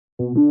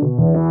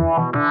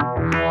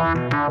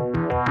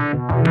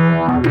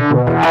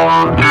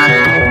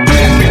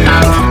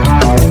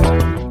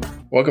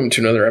Welcome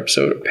to another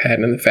episode of Pat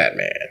and the Fat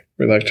Man.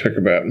 We like to talk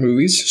about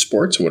movies,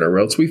 sports, and whatever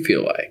else we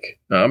feel like.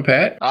 I'm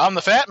Pat. I'm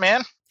the Fat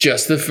Man.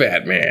 Just the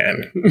Fat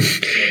Man.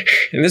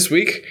 And this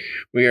week,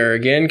 we are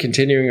again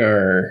continuing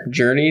our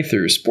journey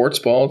through Sports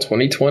Ball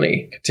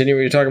 2020.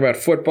 Continuing to talk about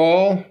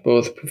football,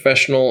 both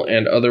professional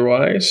and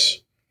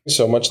otherwise.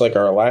 So much like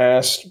our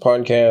last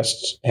podcast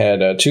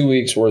had 2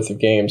 weeks worth of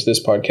games, this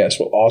podcast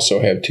will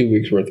also have 2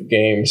 weeks worth of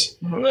games.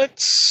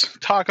 Let's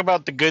talk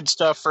about the good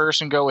stuff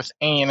first and go with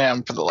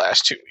A&M for the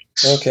last 2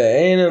 weeks.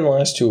 Okay, A&M the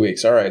last 2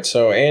 weeks. All right,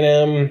 so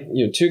A&M,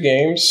 you have two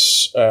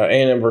games,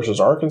 A&M versus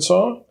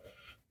Arkansas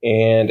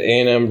and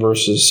A&M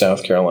versus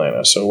South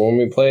Carolina. So when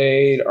we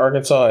played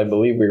Arkansas, I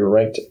believe we were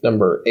ranked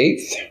number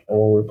 8th. And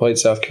when we played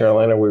South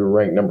Carolina, we were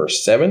ranked number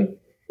 7.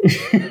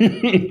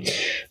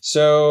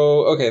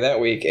 So, okay,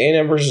 that week,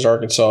 A&M versus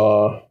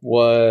Arkansas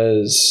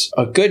was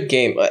a good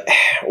game.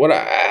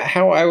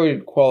 How I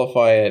would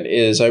qualify it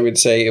is I would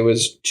say it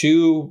was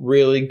two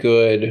really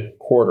good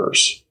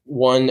quarters.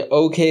 One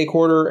okay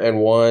quarter and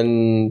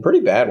one pretty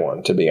bad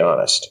one, to be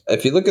honest.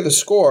 If you look at the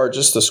score,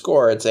 just the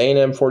score, it's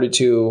A&M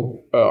 42,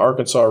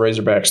 Arkansas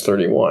Razorbacks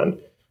 31.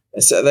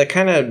 So that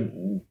kind of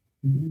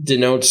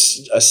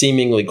denotes a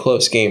seemingly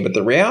close game, but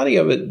the reality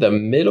of it, the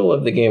middle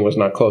of the game was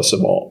not close at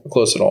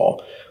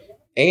all.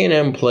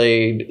 A&M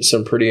played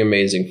some pretty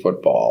amazing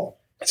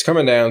football. It's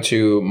coming down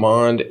to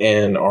Mond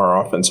and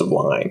our offensive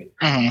line.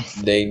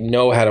 Mm-hmm. They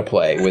know how to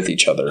play with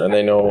each other, and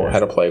they know how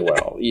to play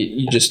well.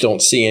 You just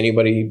don't see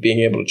anybody being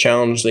able to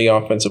challenge the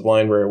offensive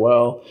line very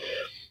well.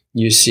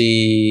 You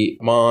see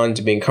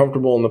Mond being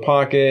comfortable in the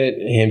pocket,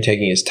 him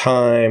taking his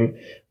time,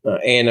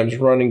 A&M's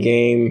running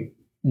game,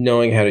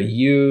 knowing how to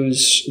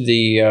use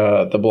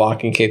the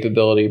blocking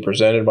capability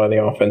presented by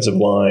the offensive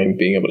line,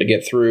 being able to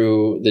get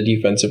through the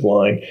defensive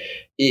line.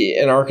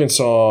 In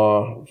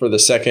Arkansas, for the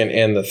second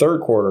and the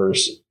third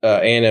quarters,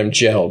 A&M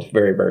gelled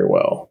very, very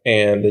well.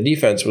 And the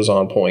defense was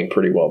on point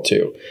pretty well,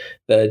 too.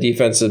 The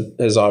defense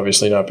has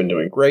obviously not been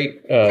doing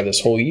great this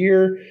whole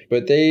year,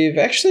 but they've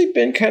actually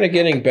been kind of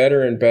getting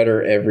better and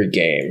better every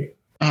game.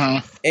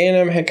 Uh-huh.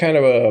 A&M had kind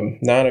of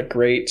not a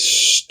great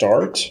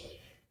start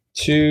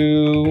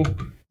to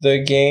the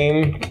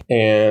game,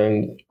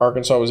 and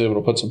Arkansas was able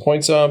to put some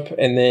points up,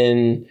 and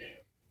then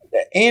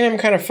A&M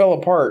kind of fell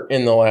apart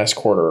in the last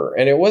quarter.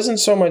 And it wasn't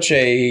so much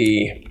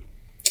I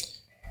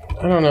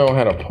don't know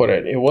how to put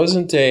it. It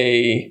wasn't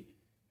a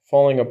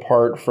falling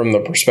apart from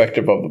the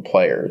perspective of the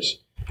players.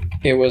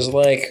 It was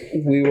like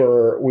we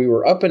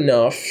were up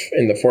enough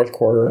in the fourth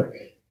quarter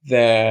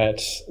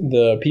that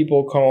the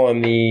people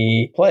calling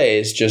the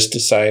plays just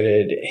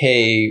decided,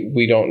 hey,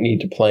 we don't need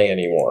to play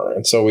anymore.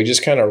 And so we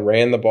just kind of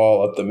ran the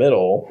ball up the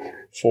middle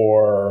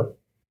for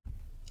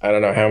I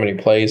don't know how many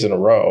plays in a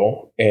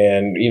row,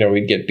 and,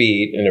 we'd get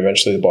beat, and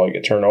eventually the ball would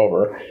get turned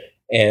over.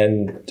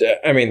 And,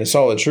 the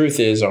solid truth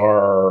is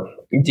our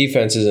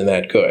defense isn't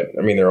that good.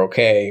 They're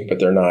okay, but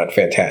they're not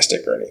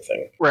fantastic or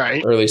anything.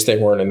 Right. Or at least they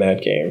weren't in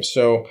that game.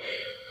 So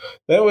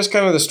that was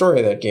kind of the story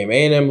of that game.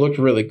 A&M looked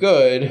really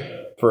good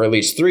for at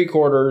least 3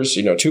 quarters.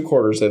 2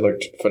 quarters, they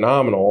looked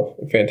phenomenal,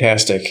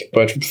 fantastic.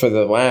 But for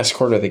the last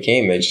quarter of the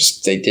game, they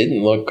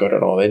didn't look good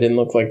at all. They didn't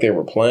look like they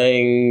were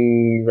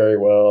playing very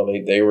well.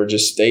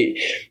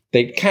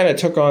 They kind of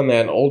took on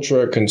that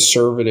ultra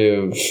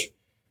conservative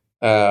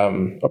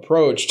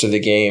approach to the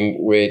game,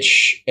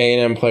 which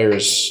A&M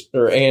players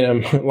or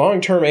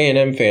long-term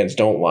A&M fans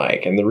don't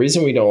like. And the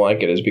reason we don't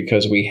like it is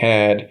because we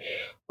had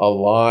a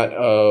lot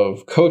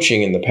of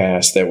coaching in the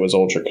past that was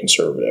ultra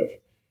conservative.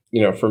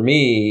 For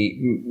me,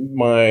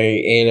 my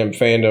A&M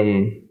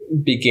fandom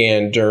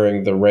began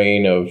during the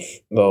reign of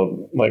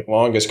the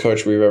longest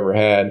coach we've ever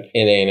had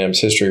in A&M's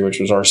history,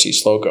 which was R.C.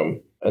 Slocum.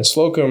 And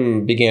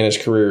Slocum began his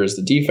career as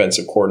the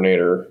defensive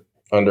coordinator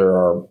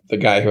under the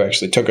guy who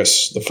actually took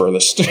us the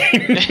furthest,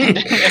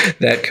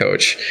 that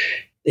coach.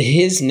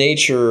 His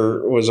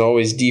nature was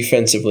always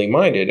defensively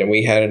minded, and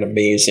we had an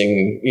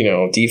amazing,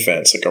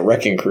 defense, like a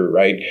wrecking crew,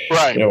 right?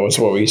 Right. Was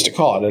what we used to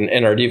call it.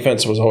 And our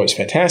defense was always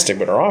fantastic,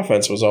 but our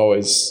offense was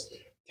always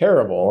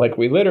terrible. Like,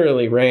 we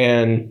literally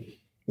ran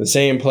the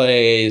same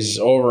plays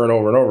over and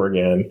over and over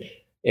again.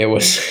 It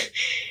was,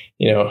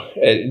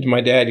 my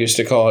dad used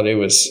to call it,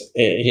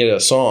 he had a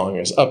song,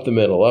 it was up the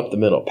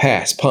middle,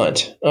 pass,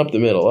 punt, up the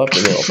middle,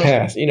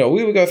 pass.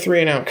 We would go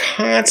 3 and out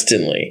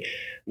constantly,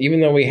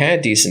 even though we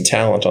had decent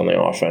talent on the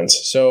offense.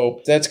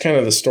 So that's kind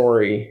of the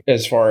story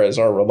as far as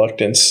our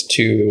reluctance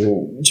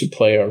to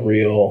play a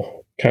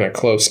real kind of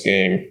close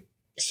game.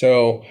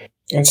 So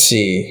let's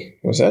see.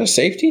 Was that a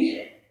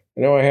safety?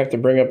 I know I have to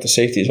bring up the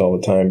safeties all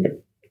the time,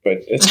 but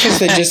it's because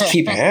they just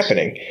keep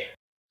happening.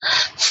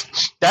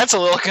 That's a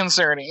little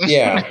concerning.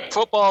 Yeah.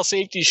 Football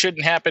safety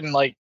shouldn't happen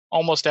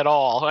almost at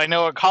all. I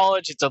know at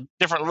college it's a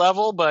different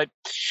level, but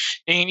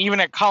even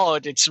at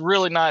college it's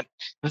really not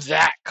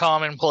that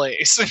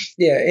commonplace.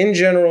 Yeah, in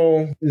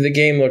general, the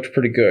game looked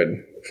pretty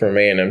good from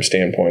A&M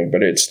standpoint,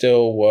 but it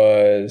still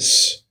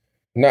was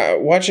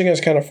not. Watching us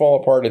kind of fall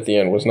apart at the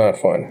end was not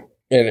fun.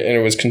 And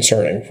it was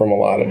concerning from a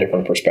lot of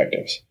different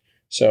perspectives.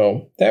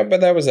 So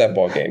that was that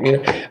ball game. You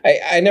know,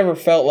 I never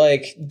felt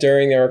like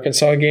during the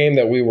Arkansas game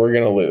that we were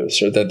going to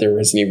lose, or that there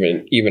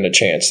wasn't even a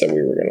chance that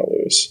we were going to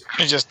lose.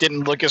 It just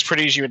didn't look as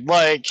pretty as you would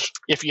like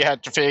if you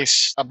had to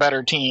face a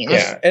better team.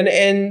 Yeah,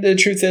 and the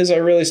truth is, I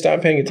really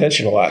stopped paying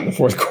attention a lot in the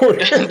fourth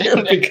quarter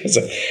because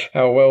of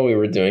how well we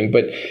were doing.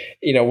 But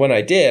you know, when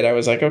I did, I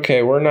was like,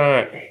 okay,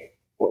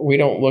 we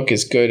don't look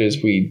as good as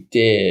we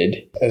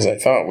did as I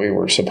thought we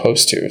were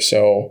supposed to.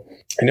 So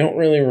I don't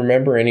really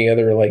remember any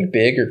other like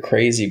big or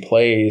crazy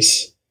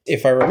plays.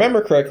 If I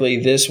remember correctly,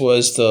 this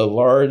was the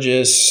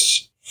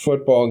largest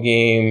football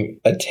game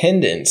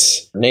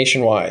attendance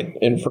nationwide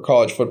and for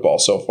college football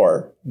so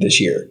far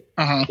this year.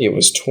 It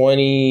was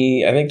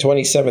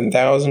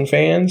 27,000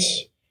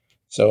 fans.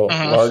 So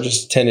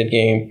largest attended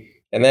game.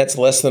 And that's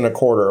less than a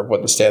quarter of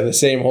what the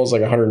stadium holds,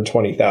 like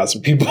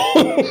 120,000 people.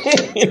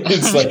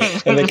 It's like,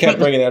 and they kept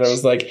bringing that. I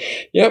was like,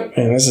 yep,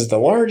 and this is the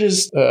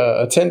largest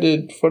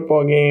attended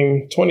football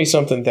game,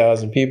 20-something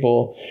thousand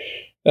people.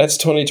 That's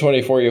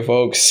 2020 for you,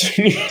 folks.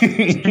 You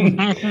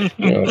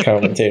know, the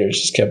commentators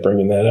just kept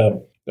bringing that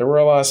up. There were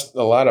a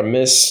lot of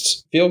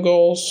missed field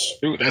goals.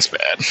 Ooh, that's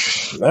bad.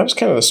 That was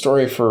kind of the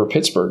story for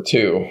Pittsburgh,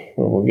 too.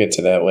 We'll get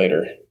to that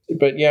later.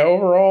 But yeah,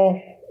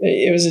 overall,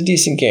 it was a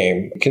decent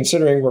game.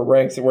 Considering we're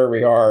ranked where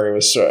we are, it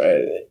was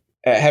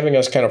having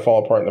us kind of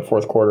fall apart in the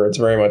fourth quarter. It's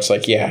very much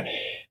like, yeah,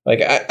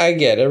 like I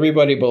get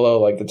everybody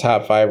below like the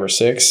top 5 or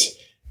 6.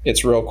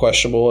 It's real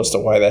questionable as to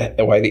why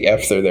the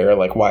F they're there.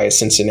 Like, why is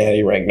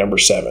Cincinnati ranked number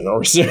 7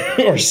 or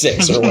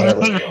 6 or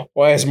whatever?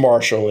 Why is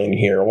Marshall in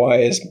here? Why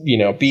is,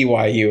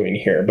 BYU in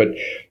here? But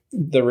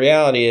the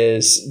reality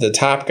is the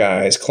top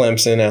guys,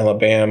 Clemson,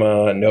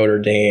 Alabama, Notre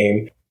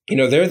Dame,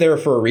 they're there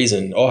for a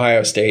reason.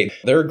 Ohio State,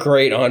 they're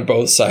great on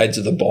both sides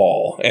of the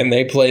ball, and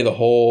they play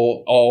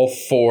all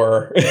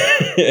 4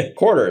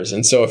 quarters.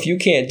 And so if you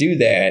can't do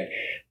that,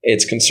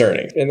 it's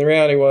concerning. And the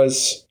reality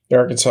was the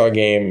Arkansas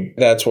game,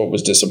 that's what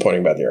was disappointing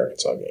about the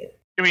Arkansas game.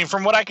 I mean,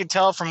 from what I could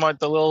tell from what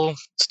the little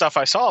stuff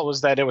I saw was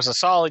that it was a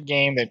solid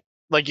game that,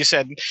 like you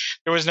said,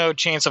 there was no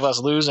chance of us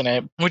losing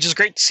it, which is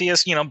great to see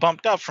us,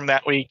 bumped up from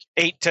that week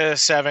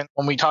 8-7.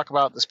 When we talk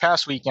about this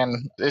past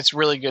weekend, it's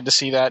really good to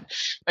see that.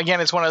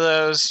 Again, it's one of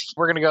those,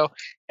 we're going to go,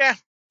 yeah,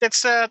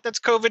 that's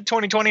COVID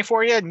 2020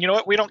 for you. And you know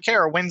what? We don't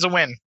care. A win's a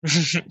win.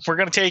 We're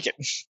going to take it.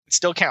 It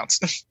still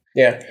counts.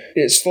 Yeah.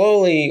 It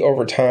slowly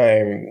over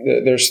time,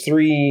 there's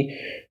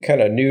 3 kind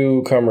of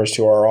newcomers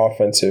to our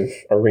offensive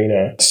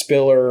arena: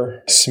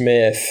 Spiller,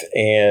 Smith,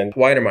 and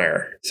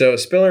Weidemeyer. So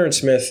Spiller and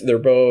Smith, they're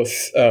both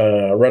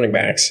running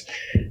backs.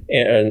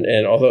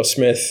 And although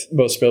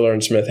both Spiller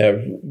and Smith have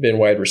been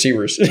wide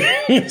receivers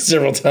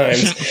several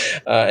times.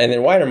 And then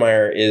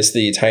Weidemeyer is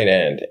the tight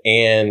end.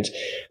 And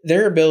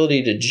their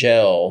ability to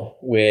gel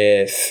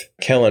with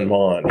Kellen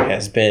Mond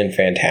has been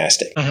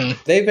fantastic. Mm-hmm.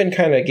 They've been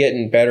kind of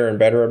getting better and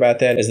better about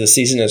that as the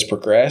season has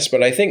progressed.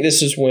 But I think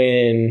this is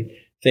when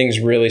things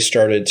really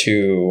started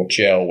to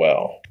gel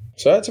well.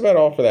 So that's about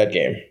all for that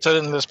game. So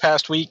then this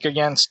past week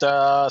against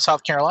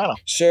South Carolina.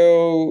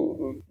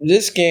 So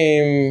this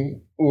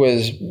game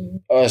was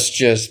us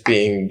just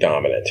being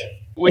dominant.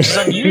 Which is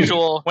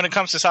unusual when it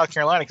comes to South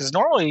Carolina, because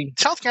normally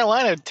South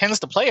Carolina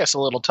tends to play us a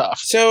little tough.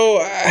 So,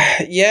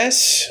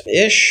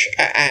 yes-ish.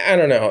 I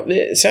don't know.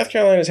 South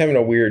Carolina's having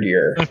a weird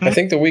year. Mm-hmm. I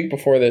think the week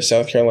before this,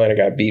 South Carolina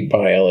got beat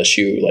by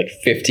LSU like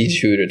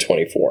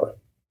 52-24.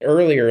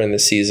 Earlier in the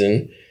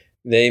season,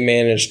 they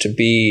managed to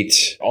beat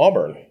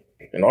Auburn.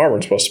 And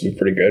Auburn's supposed to be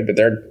pretty good, but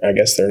I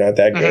guess they're not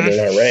that good. Mm-hmm.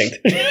 They're not ranked.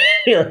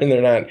 And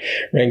they're not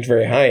ranked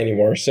very high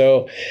anymore.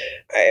 So,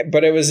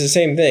 but it was the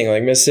same thing.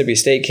 Like Mississippi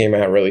State came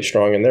out really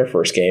strong in their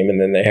first game, and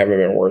then they haven't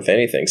been worth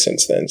anything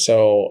since then.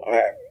 So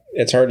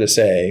it's hard to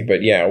say.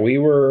 But yeah, we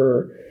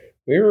were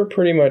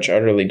pretty much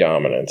utterly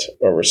dominant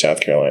over South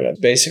Carolina.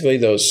 Basically,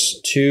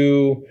 those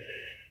 2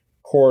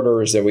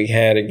 quarters that we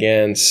had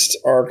against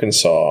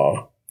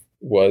Arkansas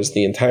was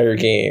the entire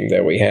game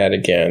that we had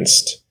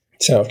against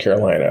South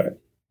Carolina.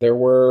 There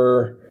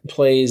were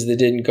plays that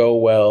didn't go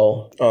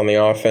well on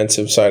the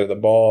offensive side of the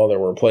ball. There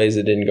were plays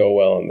that didn't go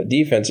well on the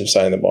defensive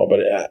side of the ball. But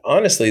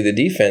honestly, the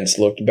defense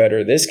looked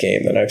better this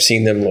game than I've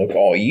seen them look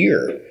all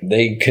year.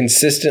 They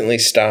consistently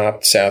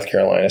stopped South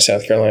Carolina.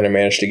 South Carolina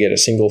managed to get a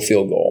single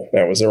field goal.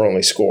 That was their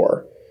only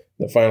score.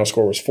 The final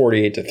score was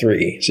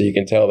 48-3. So you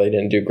can tell they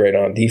didn't do great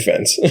on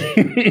defense.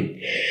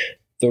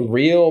 The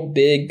real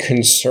big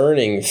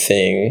concerning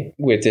thing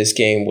with this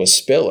game was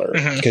Spiller,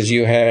 because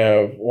you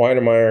have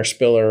Weidemeyer,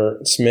 Spiller,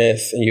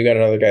 Smith, and you got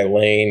another guy,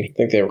 Lane. I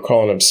think they were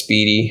calling him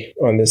Speedy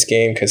on this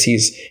game because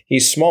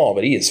he's small,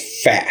 but he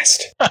is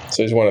fast.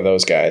 So he's one of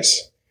those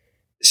guys.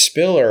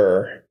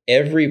 Spiller,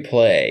 every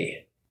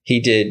play,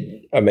 he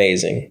did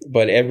amazing,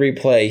 but every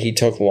play he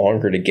took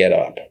longer to get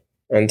up.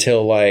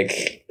 Until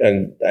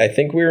and I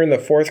think we were in the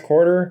fourth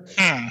quarter,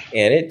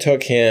 and it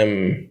took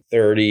him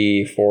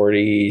 30,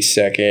 40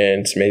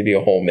 seconds, maybe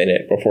a whole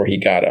minute before he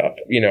got up.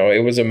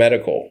 It was a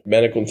medical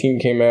team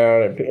came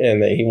out,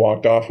 and he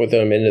walked off with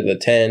them into the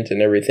tent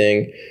and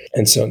everything.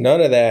 And so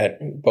none of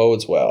that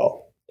bodes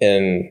well.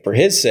 And for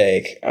his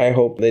sake, I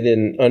hope they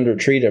didn't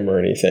undertreat him or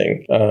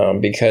anything,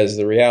 because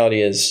the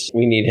reality is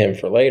we need him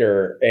for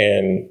later,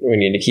 and we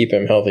need to keep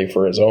him healthy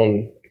for his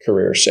own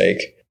career's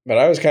sake. But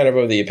I was kind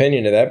of the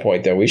opinion at that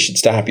point that we should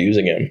stop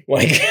using him.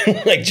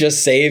 Like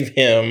just save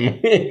him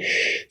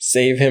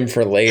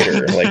for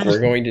later. Like, we're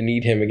going to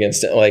need him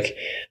against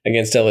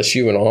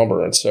LSU and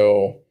Auburn.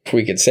 So if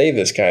we could save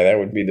this guy, that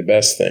would be the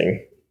best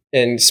thing.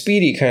 And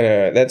Speedy kind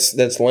of,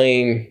 that's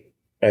Lane.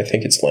 I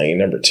think it's Lane,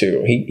 number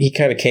 2. He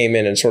kind of came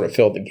in and sort of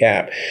filled the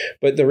gap.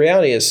 But the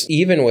reality is,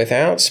 even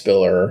without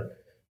Spiller,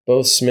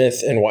 both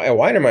Smith and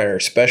Weidemeyer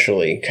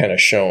especially kind of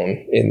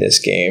shone in this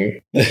game.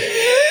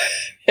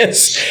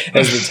 As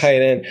the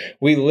tight end,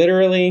 we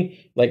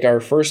literally, like, our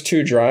first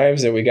 2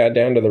 drives that we got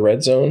down to the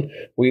red zone,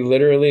 we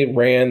literally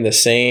ran the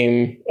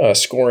same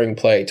scoring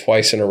play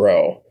twice in a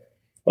row.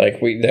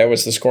 Like, that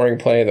was the scoring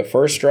play of the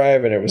first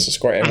drive, and it was the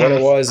scoring. And what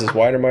it was is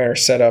Weidemeyer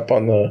set up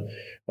on the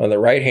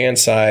right hand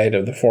side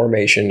of the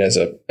formation as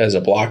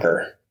a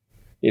blocker,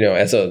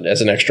 as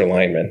an extra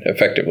lineman,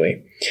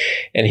 effectively,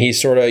 and he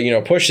sort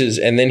of pushes,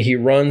 and then he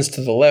runs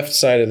to the left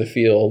side of the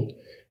field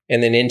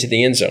and then into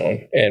the end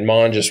zone, and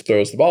Mon just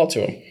throws the ball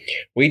to him.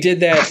 We did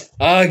that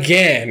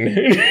again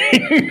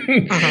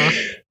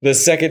the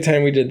second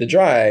time we did the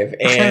drive,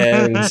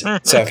 and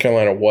South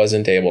Carolina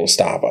wasn't able to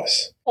stop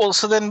us. Well,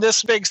 so then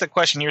this begs the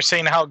question. You're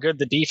saying how good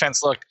the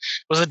defense looked.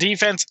 Was the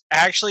defense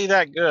actually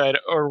that good,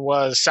 or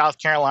was South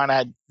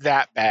Carolina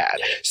that bad?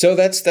 So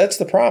that's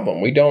the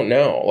problem. We don't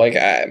know. Like,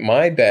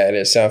 my bet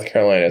is South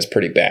Carolina is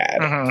pretty bad.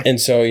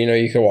 And so,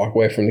 you can walk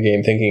away from the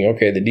game thinking,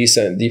 okay, the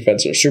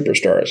defense are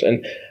superstars.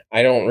 And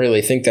I don't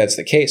really think that's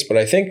the case, but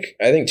I think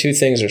 2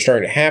 things are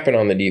starting to happen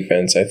on the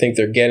defense. I think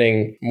they're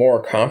getting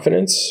more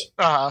confidence.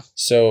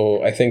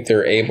 So I think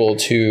they're able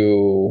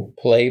to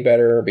play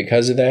better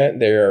because of that.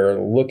 They're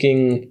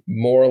looking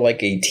more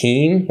like a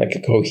team, like a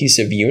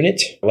cohesive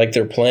unit, like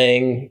they're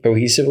playing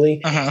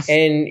cohesively.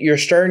 And you're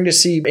starting to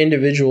see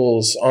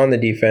individuals on the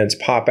defense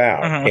pop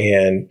out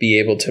and be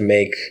able to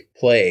make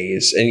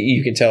plays, and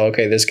you can tell,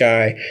 okay, this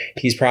guy,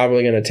 he's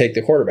probably going to take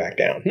the quarterback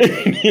down.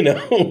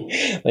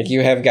 Like,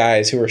 you have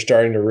guys who are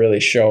starting to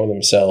really show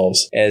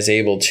themselves as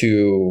able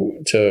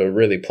to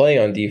really play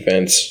on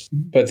defense.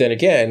 But then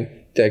again,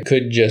 that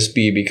could just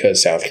be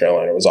because South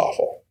Carolina was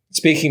awful.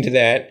 Speaking to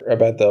that,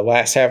 about the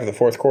last half of the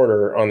fourth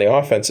quarter on the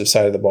offensive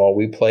side of the ball,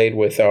 we played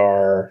with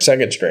our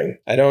second string.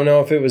 I don't know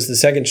if it was the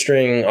second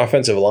string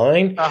offensive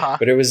line,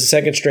 but it was the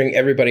second string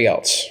everybody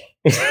else.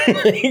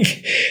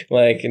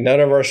 like none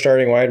of our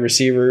starting wide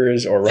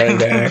receivers or running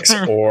backs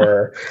and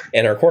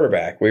our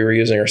quarterback. We were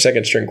using our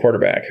second string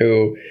quarterback,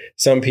 who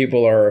some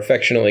people are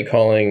affectionately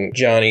calling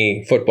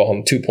Johnny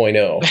Football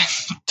 2.0.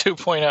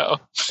 2.0.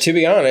 To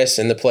be honest,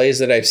 in the plays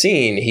that I've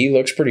seen, he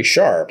looks pretty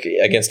sharp.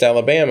 Against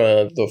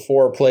Alabama, the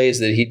 4 plays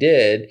that he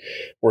did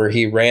where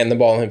he ran the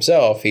ball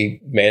himself,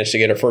 he managed to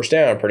get a first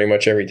down pretty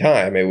much every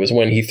time. It was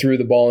when he threw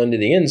the ball into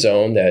the end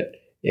zone that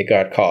it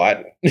got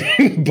caught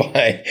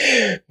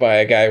by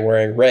a guy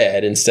wearing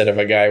red instead of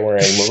a guy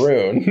wearing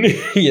maroon,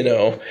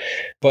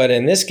 But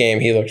in this game,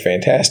 he looked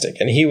fantastic,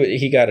 and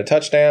he got a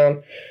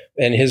touchdown,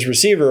 and his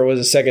receiver was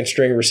a second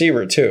string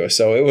receiver too.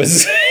 So it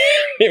was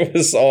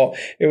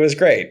it was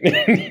great,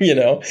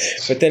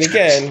 But then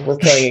again, we're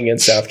playing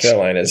against South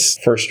Carolina's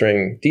first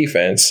string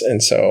defense,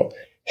 and so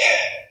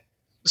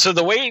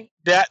the way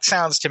that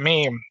sounds to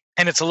me,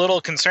 and it's a little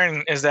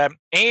concerning, is that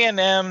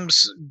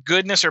A&M's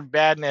goodness or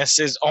badness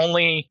is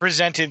only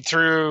presented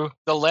through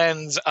the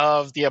lens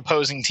of the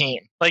opposing team.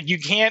 Like, you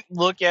can't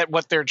look at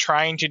what they're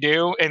trying to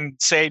do and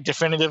say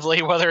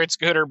definitively whether it's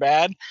good or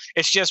bad.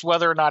 It's just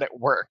whether or not it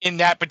worked in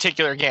that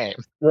particular game.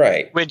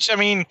 Right. Which, I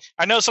mean,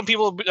 I know some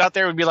people out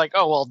there would be like,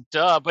 oh, well,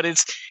 duh, but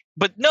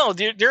no,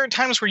 there are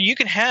times where you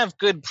can have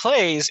good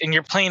plays and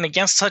you're playing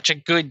against such a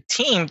good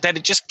team that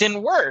it just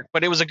didn't work,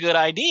 but it was a good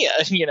idea,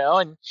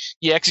 and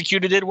you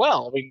executed it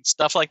well. I mean,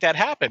 stuff like that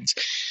happens.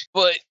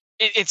 But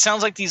it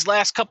sounds like these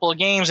last couple of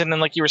games, and then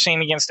like you were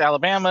saying against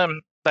Alabama,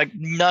 like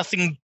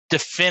nothing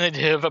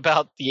definitive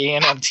about the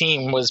A&M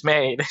team was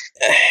made.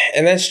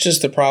 And that's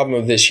just the problem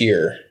of this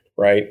year.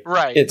 Right?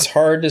 It's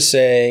hard to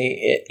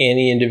say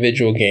any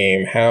individual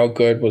game, how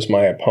good was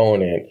my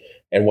opponent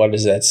and what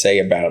does that say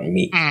about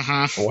me?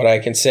 What I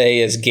can say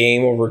is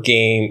game over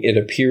game, it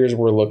appears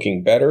we're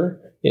looking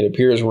better. It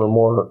appears we're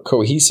more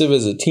cohesive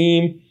as a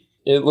team.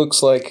 It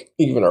looks like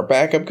even our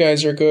backup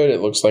guys are good. It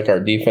looks like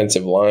our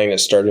defensive line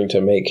is starting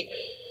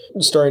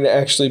to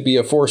actually be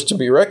a force to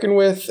be reckoned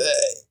with.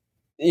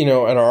 And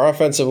our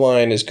offensive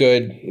line is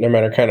good no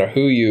matter kind of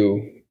who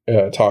you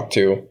talk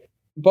to.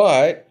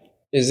 But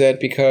is that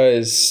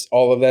because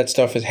all of that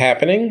stuff is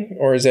happening,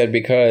 or is that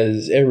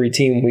because every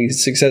team we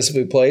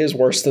successfully play is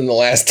worse than the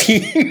last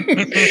team?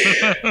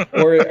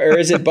 or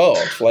is it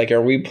both? Like,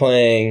 are we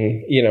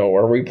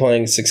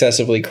playing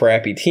successively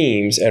crappy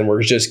teams and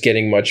we're just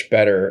getting much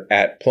better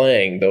at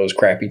playing those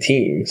crappy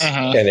teams?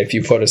 And if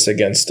you put us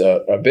against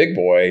a big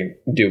boy,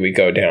 do we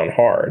go down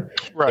hard?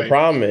 Right. The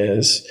problem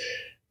is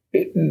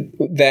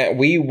that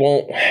we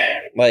won't,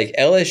 like,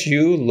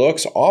 LSU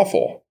looks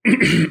awful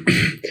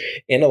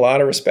in a lot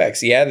of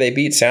respects. Yeah, they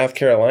beat South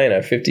Carolina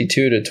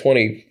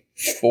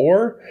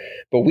 52-24,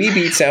 but we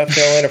beat South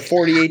Carolina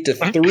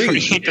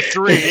 48-3.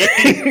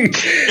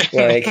 48-3.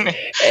 Like,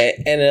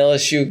 and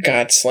LSU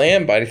got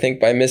slammed by, I think,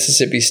 by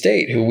Mississippi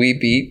State, who we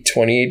beat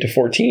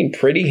 28-14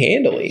 pretty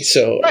handily.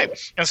 So right,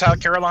 and South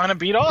Carolina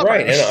beat Auburn.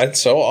 Right, and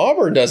so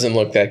Auburn doesn't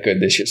look that good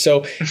this year.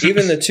 So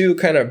even the two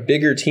kind of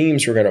bigger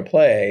teams we're going to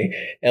play,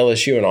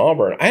 LSU and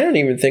Auburn, I don't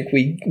even think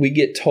we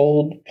get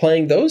told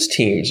playing those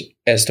teams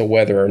as to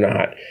whether or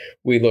not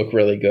we look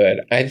really good.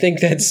 I think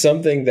that's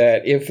something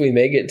that if we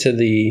make it to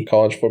the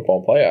college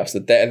football playoffs,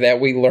 that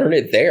we learn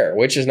it there,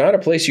 which is not a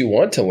place you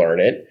want to learn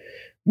it.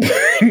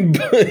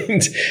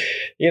 But,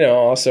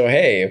 also,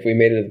 hey, if we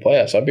made it to the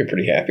playoffs, I'd be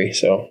pretty happy.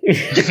 So,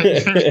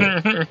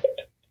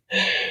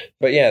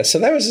 but yeah, so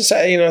that was,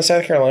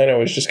 South Carolina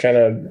was just kind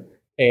of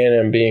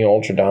A&M being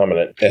ultra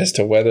dominant. As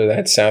to whether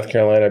that's South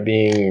Carolina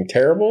being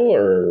terrible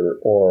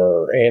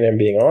or A&M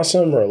being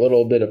awesome, or a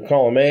little bit of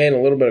column A and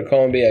a little bit of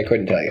column B, I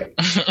couldn't tell you.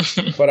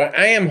 But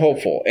I am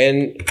hopeful,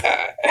 and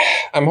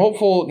I'm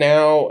hopeful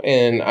now,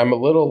 and I'm a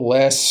little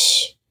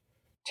less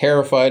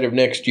terrified of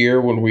next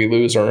year when we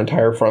lose our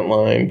entire front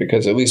line,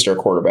 because at least our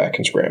quarterback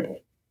can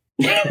scramble.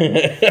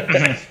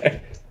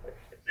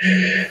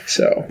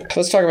 So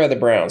let's talk about the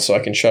Browns so I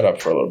can shut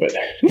up for a little bit.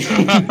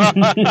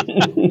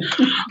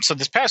 So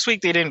this past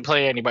week they didn't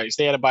play anybody.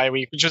 So they had a bye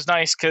week, which was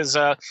nice because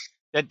that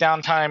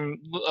downtime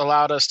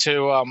allowed us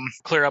to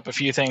clear up a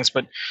few things.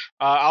 But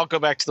I'll go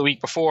back to the week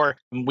before.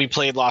 We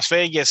played Las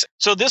Vegas.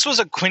 So this was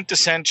a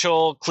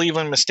quintessential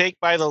Cleveland mistake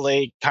by the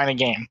lake kind of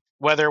game.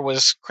 Weather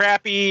was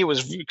crappy. It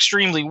was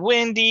extremely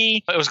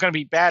windy. It was going to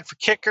be bad for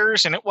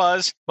kickers, and it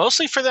was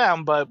mostly for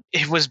them, but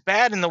it was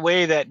bad in the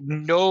way that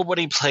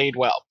nobody played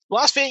well.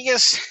 Las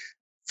Vegas,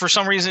 for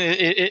some reason,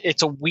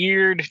 it's a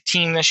weird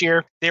team this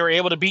year. They were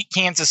able to beat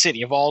Kansas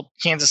City, of all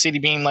Kansas City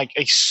being like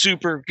a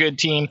super good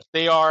team.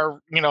 They are,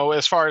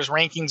 as far as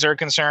rankings are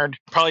concerned,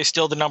 probably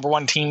still the number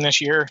one team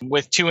this year,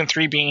 with 2 and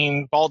 3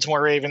 being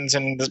Baltimore Ravens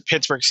and the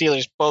Pittsburgh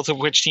Steelers, both of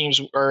which teams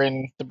are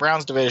in the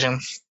Browns division.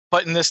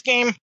 But in this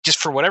game, just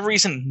for whatever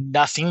reason,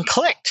 nothing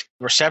clicked.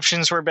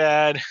 Receptions were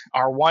bad.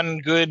 Our one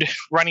good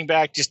running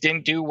back just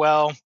didn't do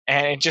well.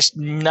 And just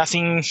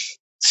nothing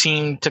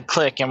seemed to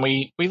click. And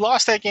we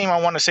lost that game,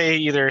 I want to say,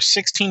 either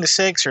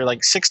 16-6 or like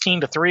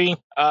 16-3.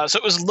 So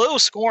it was low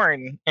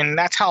scoring, and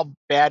that's how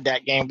bad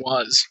that game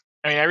was.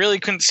 I mean, I really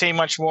couldn't say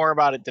much more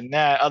about it than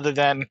that, other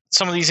than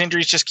some of these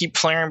injuries just keep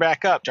flaring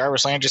back up.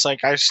 Jarvis Landry's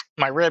like,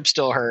 my rib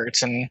still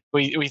hurts. And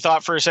we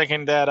thought for a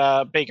second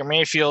that Baker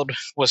Mayfield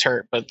was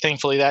hurt, but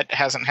thankfully that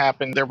hasn't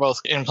happened. They're both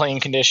in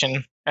playing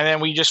condition. And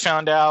then we just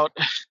found out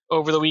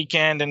over the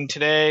weekend and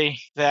today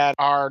that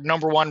our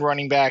number one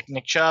running back,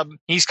 Nick Chubb,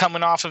 he's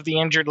coming off of the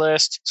injured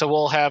list. So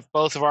we'll have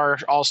both of our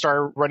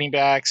all-star running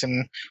backs,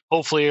 and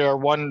hopefully our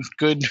one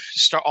good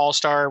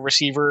all-star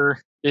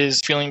receiver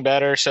is feeling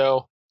better.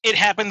 So it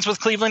happens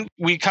with Cleveland.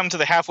 We come to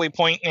the halfway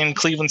point in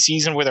Cleveland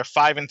season where they're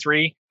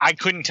 5-3. I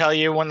couldn't tell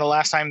you when the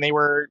last time they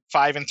were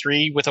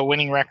 5-3 with a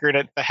winning record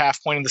at the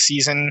half point of the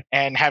season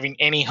and having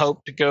any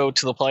hope to go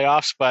to the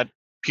playoffs, but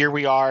here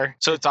we are.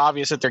 So it's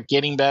obvious that they're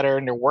getting better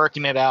and they're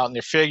working it out and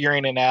they're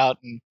figuring it out.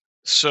 And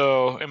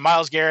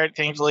Myles Garrett,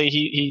 thankfully,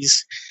 he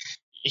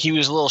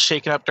was a little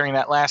shaken up during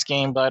that last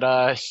game,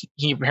 but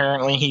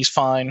he's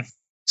fine.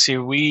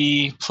 So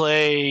we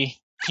play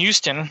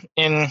Houston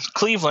in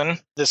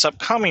Cleveland this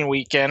upcoming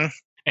weekend,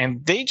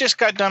 and they just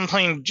got done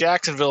playing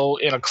Jacksonville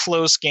in a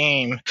close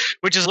game,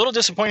 which is a little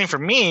disappointing for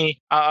me.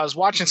 I was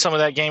watching some of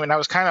that game, and I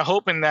was kind of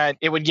hoping that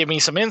it would give me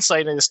some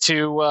insight as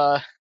to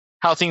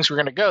how things were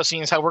going to go,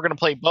 seeing as how we're going to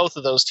play both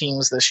of those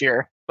teams this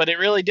year. But it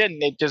really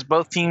didn't. It just,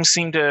 both teams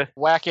seemed to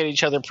whack at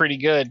each other pretty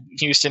good,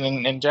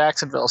 Houston and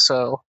Jacksonville.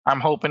 So I'm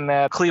hoping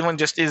that Cleveland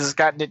just has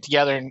gotten it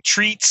together and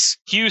treats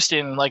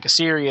Houston like a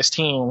serious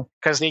team,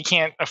 because they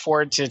can't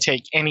afford to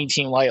take any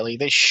team lightly.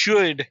 They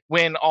should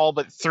win all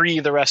but 3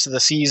 the rest of the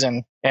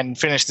season and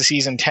finish the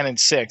season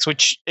 10-6,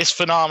 which is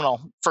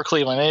phenomenal for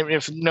Cleveland.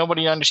 If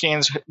nobody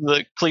understands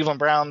the Cleveland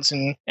Browns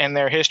and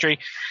their history,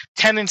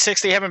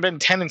 10-6, they haven't been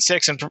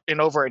 10-6 in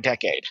over a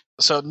decade.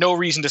 So no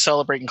reason to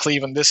celebrate in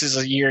Cleveland. This is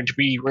a year to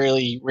be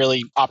really,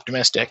 really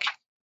optimistic.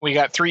 We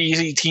got 3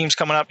 easy teams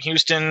coming up: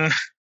 Houston,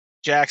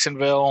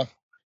 Jacksonville,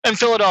 and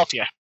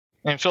Philadelphia.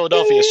 And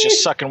Philadelphia is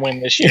just sucking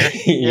wind this year.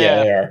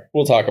 Yeah, they are.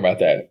 We'll talk about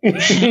that.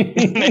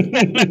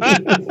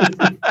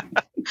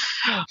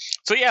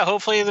 So yeah,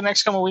 hopefully the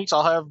next couple of weeks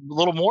I'll have a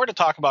little more to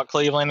talk about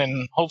Cleveland,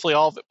 and hopefully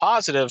all of it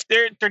positive.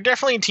 They're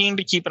definitely a team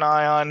to keep an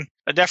eye on.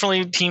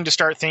 Definitely a team to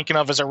start thinking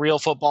of as a real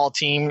football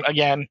team.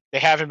 Again, they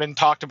haven't been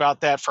talked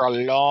about that for a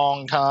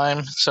long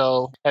time.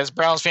 So as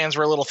Browns fans,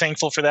 we're a little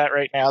thankful for that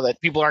right now,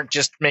 that people aren't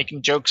just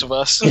making jokes of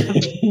us.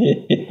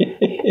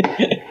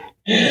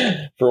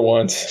 For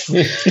once.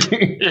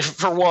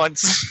 For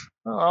once.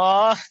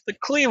 Aw, the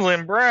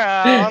Cleveland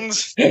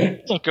Browns. I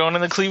think going to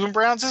the Cleveland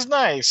Browns is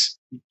nice.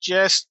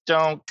 Just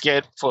don't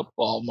get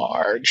football,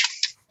 Marge.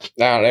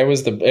 No, it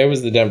was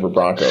the Denver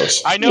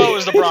Broncos. I know it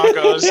was the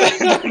Broncos.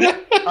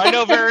 I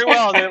know very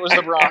well that it was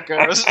the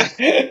Broncos.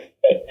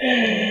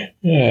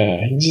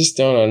 You just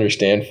don't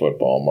understand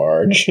football,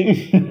 Marge.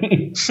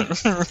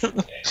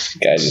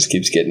 Guy just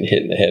keeps getting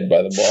hit in the head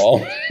by the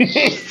ball.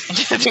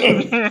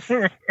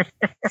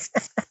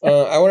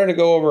 I wanted to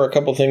go over a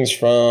couple things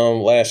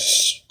from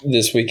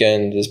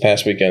this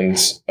past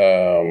weekend's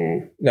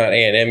not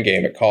A&M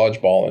game, but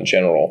college ball in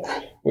general.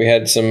 We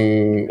had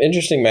some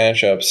interesting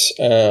matchups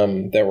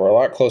that were a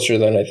lot closer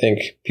than I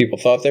think people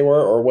thought they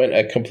were, or went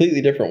a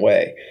completely different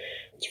way.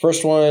 The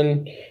first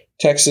one,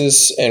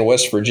 Texas and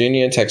West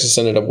Virginia. Texas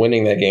ended up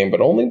winning that game,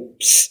 but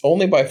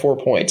only by 4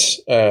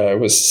 points. It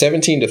was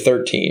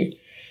 17-13.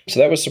 So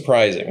that was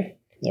surprising.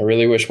 I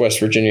really wish West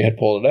Virginia had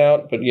pulled it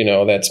out, but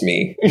that's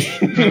me.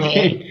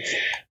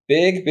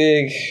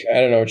 Big, I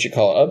don't know what you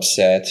call it,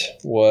 upset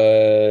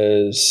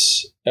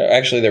was,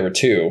 actually there were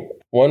two.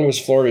 One was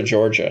Florida,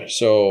 Georgia.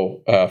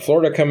 So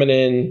Florida coming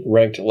in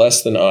ranked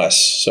less than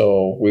us.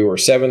 So we were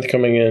 7th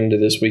coming into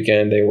this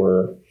weekend. They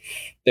were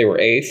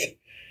 8th.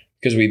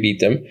 Because we beat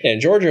them, and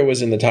Georgia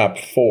was in the top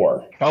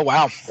 4. Oh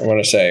wow! I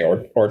want to say,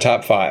 or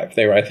top 5.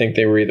 I think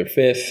they were either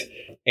 5th,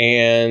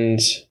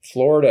 and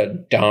Florida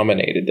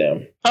dominated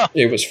them. Huh.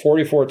 It was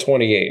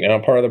 44-28. Now,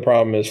 part of the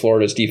problem is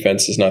Florida's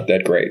defense is not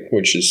that great,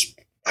 which is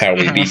how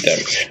we beat them.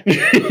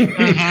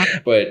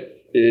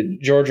 But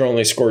Georgia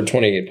only scored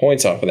 28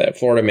 points off of that.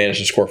 Florida managed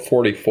to score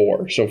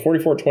 44. So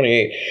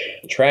 44-28.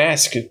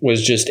 Trask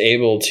was just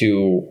able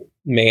to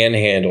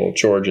manhandle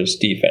Georgia's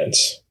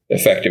defense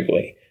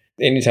effectively.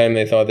 Anytime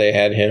they thought they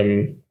had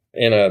him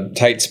in a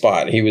tight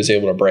spot, he was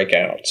able to break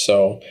out.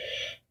 So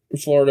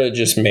Florida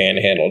just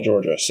manhandled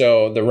Georgia.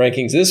 So the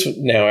rankings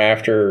now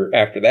after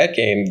that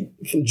game,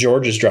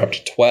 Georgia's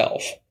dropped to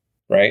 12,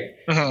 right?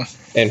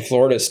 Mm-hmm. And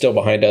Florida is still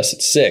behind us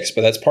at 6.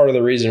 But that's part of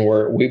the reason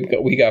where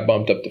we got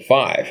bumped up to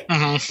 5.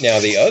 Mm-hmm. Now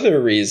the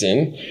other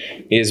reason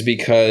is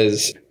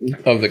because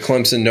of the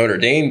Clemson Notre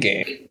Dame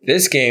game.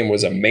 This game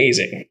was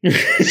amazing.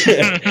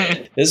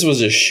 This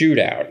was a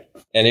shootout.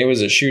 And it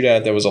was a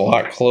shootout that was a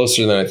lot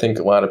closer than I think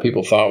a lot of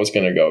people thought was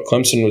going to go.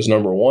 Clemson was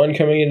number 1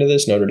 coming into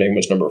this. Notre Dame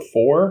was number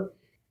 4.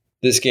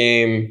 This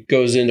game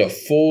goes into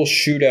full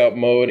shootout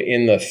mode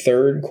in the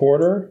third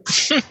quarter.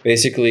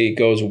 Basically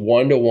goes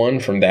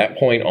 1-1 from that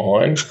point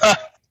on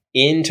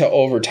into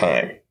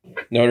overtime.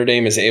 Notre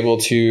Dame is able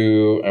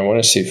to, I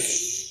want to say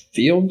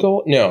field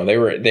goal. No, they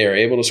were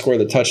able to score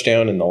the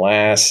touchdown in the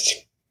last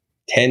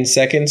 10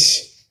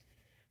 seconds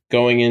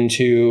going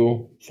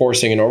into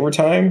forcing an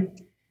overtime.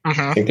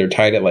 I think they're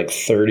tied at like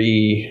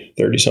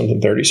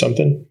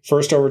 30-something.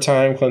 First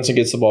overtime, Clemson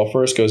gets the ball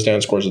first, goes down,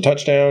 scores a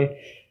touchdown,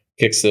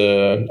 kicks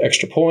the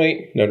extra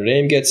point. Notre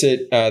Dame gets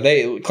it.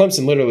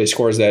 Clemson literally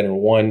scores that in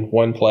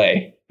one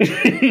play.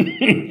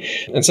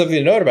 And something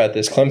to note about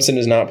this, Clemson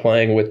is not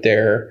playing with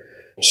their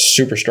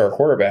superstar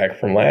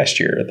quarterback from last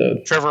year.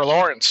 Trevor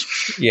Lawrence.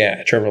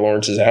 Yeah, Trevor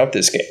Lawrence is out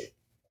this game.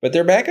 But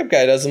their backup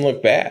guy doesn't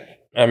look bad.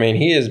 I mean,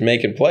 he is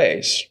making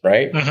plays,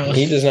 right? Mm-hmm.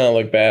 He does not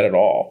look bad at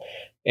all.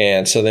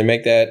 And so they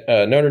make that.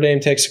 Notre Dame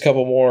takes a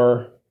couple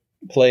more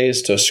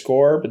plays to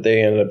score, but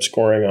they ended up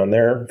scoring on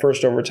their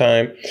first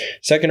overtime.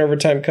 Second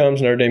overtime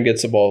comes. Notre Dame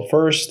gets the ball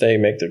first. They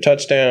make their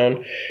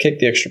touchdown, kick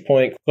the extra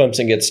point.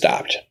 Clemson gets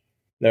stopped.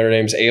 Notre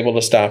Dame's able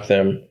to stop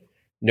them.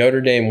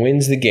 Notre Dame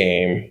wins the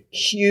game.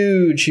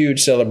 Huge,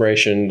 huge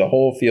celebration. The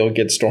whole field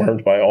gets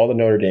stormed by all the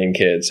Notre Dame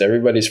kids.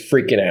 Everybody's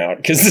freaking out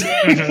because,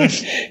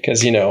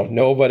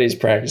 nobody's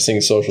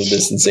practicing social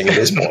distancing at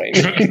this point.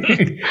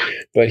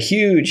 But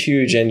huge,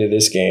 huge end to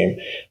this game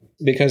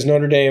because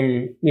Notre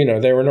Dame,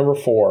 they were number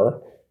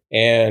 4.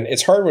 And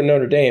it's hard with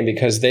Notre Dame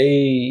because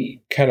they're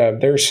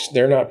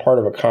not part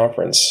of a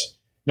conference.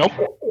 Nope.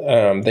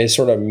 They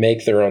sort of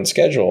make their own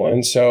schedule.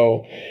 And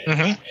so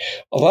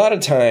a lot of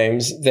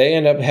times they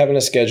end up having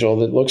a schedule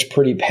that looks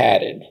pretty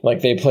padded.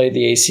 Like they played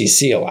the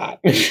ACC a lot.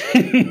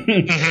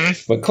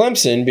 But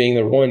Clemson, being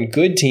the one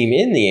good team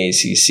in the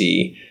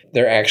ACC,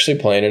 they're actually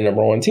playing a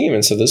number 1 team.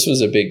 And so this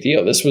was a big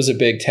deal. This was a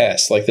big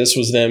test. Like this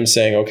was them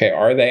saying, okay,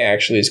 are they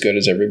actually as good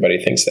as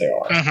everybody thinks they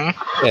are?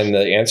 And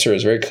the answer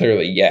is very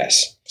clearly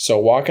yes. So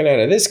walking out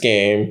of this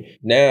game,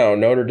 now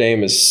Notre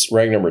Dame is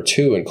ranked number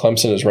 2 and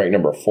Clemson is ranked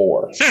number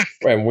 4.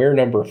 And we're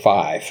number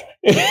 5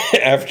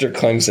 after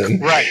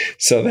Clemson. Right.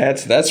 So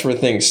that's where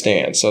things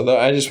stand. So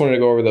I just wanted to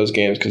go over those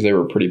games because they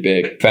were pretty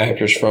big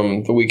factors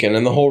from the weekend.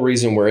 And the whole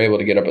reason we're able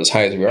to get up as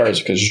high as we are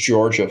is because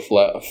Georgia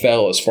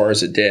fell as far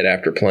as it did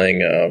after playing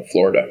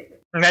Florida.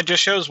 And that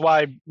just shows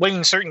why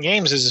winning certain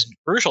games is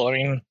crucial. I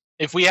mean,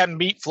 if we hadn't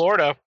beat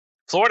Florida,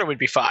 Florida would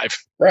be 5.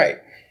 Right.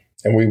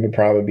 And we would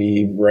probably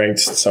be ranked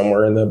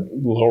somewhere in the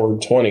lower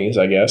 20s,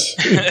 I guess.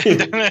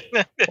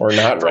 Or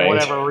not for ranked.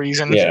 whatever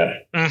reason. Yeah.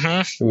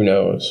 Who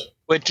knows?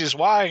 Which is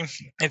why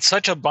it's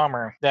such a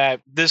bummer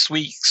that this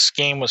week's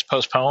game was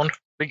postponed,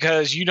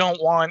 because you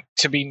don't want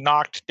to be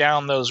knocked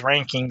down those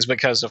rankings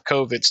because of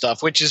COVID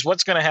stuff, which is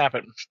what's going to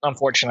happen,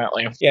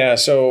 unfortunately. Yeah,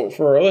 so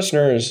for our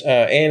listeners,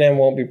 A&M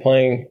won't be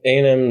playing.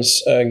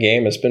 A&M's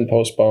game has been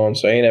postponed.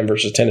 So A&M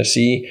versus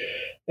Tennessee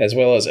as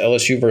well as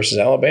LSU versus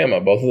Alabama.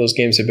 Both of those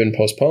games have been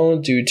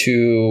postponed due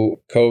to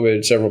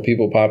COVID, several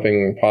people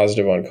popping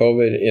positive on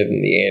COVID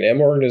in the A&M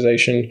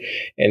organization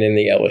and in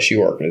the LSU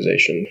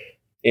organization.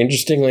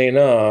 Interestingly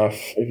enough,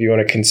 if you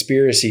want to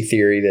conspiracy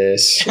theory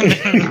this,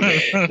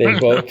 they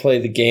both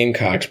played the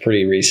Gamecocks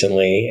pretty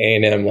recently,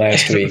 A&M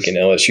last week and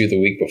LSU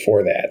the week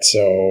before that.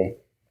 So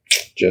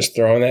just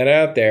throwing that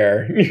out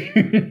there.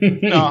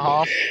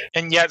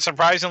 And yet,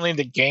 surprisingly,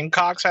 the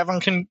Gamecocks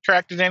haven't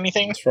contracted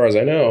anything. As far as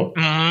I know.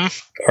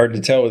 Mm-hmm. Hard to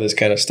tell with this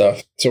kind of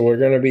stuff. So we're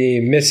going to be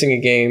missing a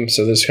game.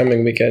 So this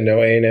coming weekend,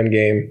 no A&M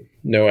game,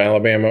 no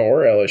Alabama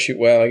or LSU.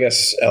 Well, I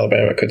guess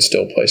Alabama could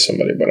still play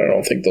somebody, but I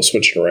don't think they'll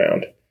switch it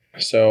around.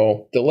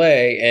 So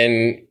delay,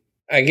 and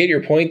I get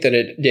your point that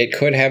it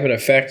could have an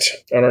effect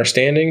on our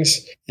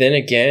standings. Then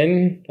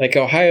again, like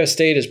Ohio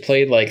State has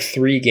played like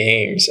 3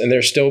 games, and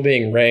they're still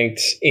being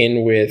ranked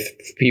in with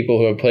people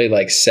who have played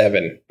like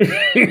 7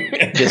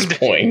 at this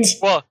point.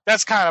 Well,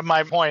 that's kind of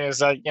my point, is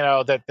that,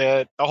 that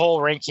the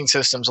whole ranking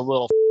system's a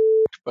little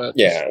but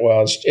yeah,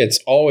 well, it's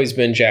always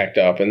been jacked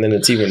up, and then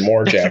it's even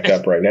more jacked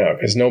up right now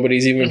because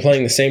nobody's even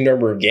playing the same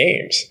number of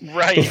games.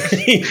 Right.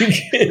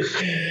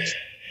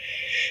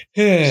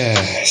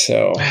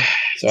 So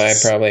I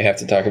probably have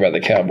to talk about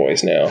the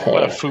Cowboys now. Huh?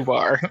 What a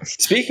foobar.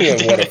 Speaking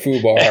of what a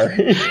foobar.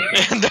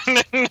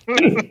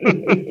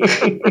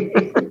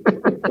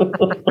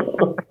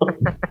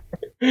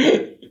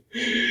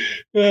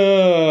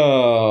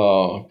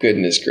 Oh,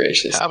 goodness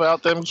gracious. How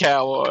about them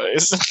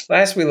Cowboys?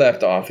 Last we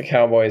left off, the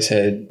Cowboys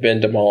had been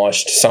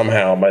demolished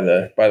somehow by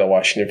the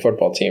Washington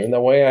football team. And the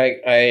way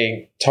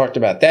I talked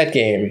about that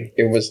game,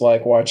 it was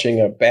like watching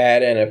a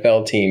bad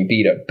NFL team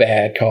beat a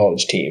bad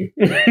college team.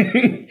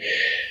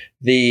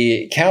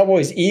 The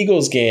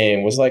Cowboys-Eagles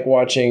game was like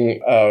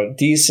watching a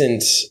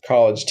decent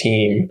college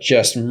team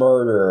just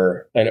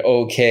murder an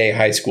okay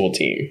high school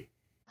team.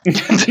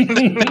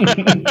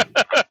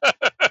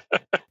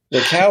 The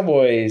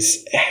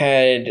Cowboys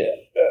had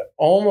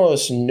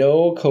almost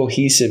no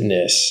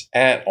cohesiveness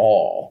at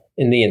all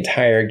in the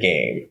entire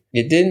game.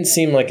 It didn't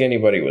seem like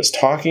anybody was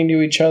talking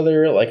to each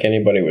other, like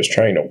anybody was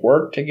trying to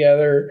work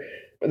together.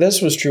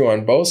 This was true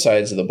on both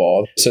sides of the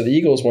ball. So the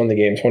Eagles won the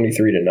game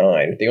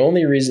 23-9. The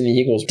only reason the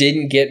Eagles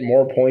didn't get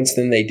more points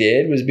than they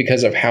did was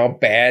because of how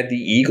bad the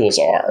Eagles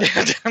are.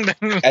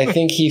 I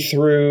think he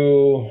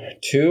threw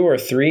 2 or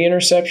 3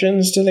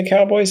 interceptions to the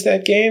Cowboys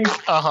that game.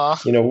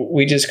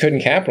 We just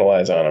couldn't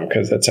capitalize on them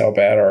because that's how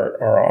bad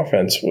our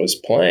offense was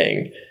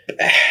playing.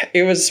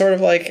 It was sort of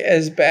like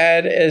as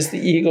bad as the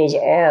Eagles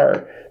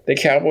are, the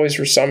Cowboys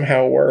were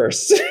somehow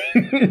worse.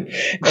 and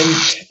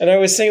I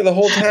was thinking the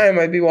whole time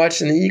I'd be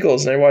watching the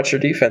Eagles and I'd watch their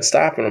defense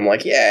stop and I'm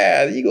like,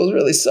 yeah, the Eagles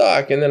really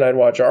suck. And then I'd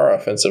watch our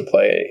offensive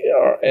play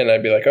and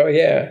I'd be like, oh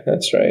yeah,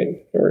 that's right.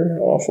 We're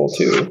awful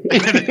too.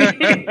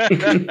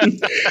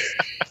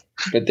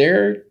 But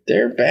they're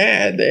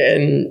bad.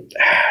 And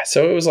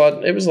so it was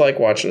like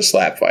watching a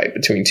slap fight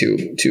between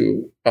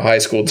a high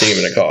school team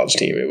and a college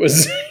team. It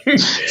was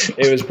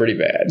pretty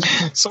bad.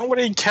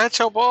 Somebody catch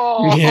a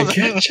ball. Yeah,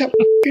 catch a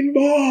fucking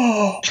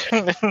ball.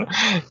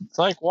 It's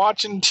like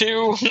watching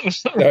 2.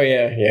 Oh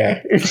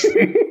yeah.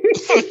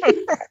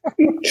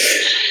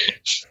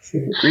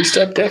 Greased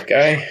up deaf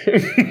guy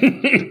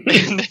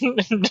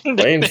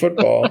playing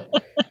football.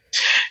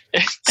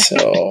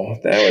 So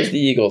that was the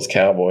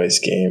Eagles-Cowboys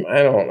game.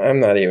 I'm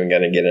not even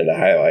going to get into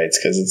highlights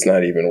because it's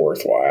not even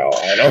worthwhile.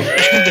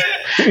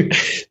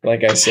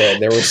 Like I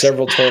said, there were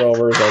several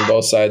turnovers on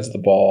both sides of the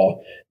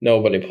ball.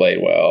 Nobody played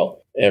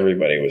well.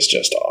 Everybody was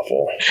just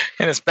awful.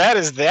 And as bad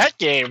as that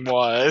game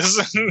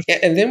was. Yeah,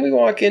 and then we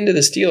walk into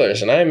the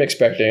Steelers, and I'm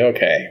expecting,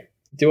 okay,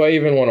 do I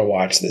even want to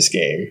watch this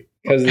game?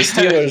 Because the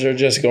Steelers are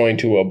just going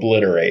to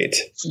obliterate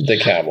the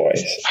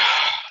Cowboys.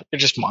 They're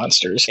just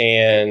monsters.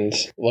 And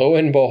lo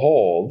and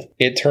behold,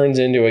 it turns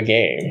into a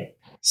game.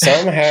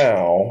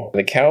 Somehow,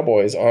 the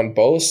Cowboys on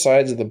both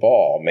sides of the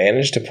ball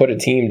managed to put a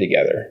team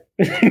together.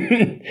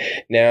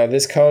 Now,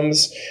 this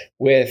comes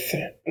with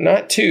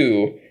not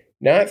 2,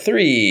 not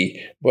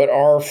 3, but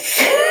our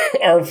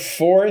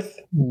 4th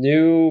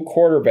new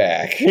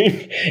quarterback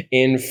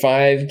in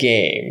 5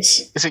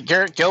 games. Is it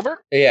Garrett Gilbert?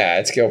 Yeah,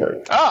 it's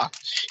Gilbert.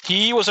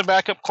 He was a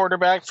backup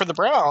quarterback for the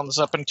Browns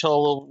up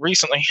until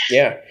recently.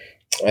 Yeah.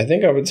 I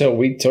think up until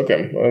we took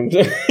him.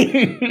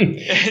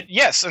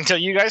 Yes, until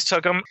you guys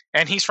took him.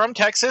 And he's from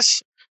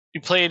Texas. He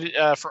played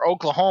for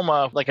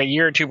Oklahoma like a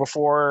year or 2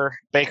 before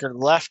Baker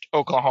left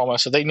Oklahoma,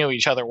 so they knew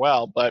each other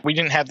well. But we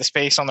didn't have the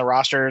space on the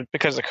roster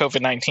because of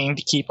COVID-19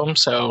 to keep him,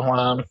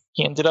 so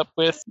he ended up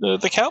with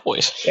the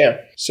Cowboys. Yeah,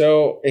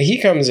 so he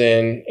comes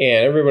in,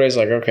 and everybody's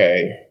like,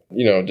 okay,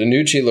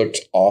 DiNucci looked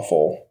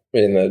awful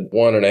in the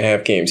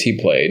 1.5 games he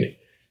played.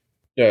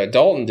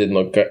 Dalton didn't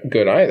look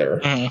good either.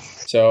 Mm-hmm.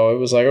 So it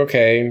was like,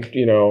 okay,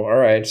 all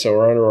right, so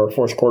we're under our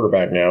 4th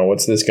quarterback now.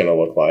 What's this going to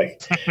look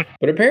like?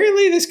 But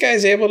apparently this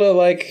guy's able to,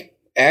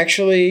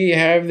 actually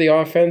have the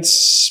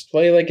offense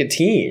play like a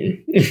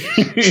team.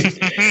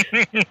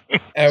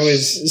 I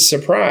was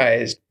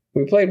surprised.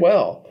 We played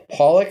well.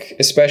 Pollock,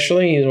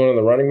 especially, he's one of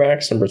the running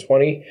backs, number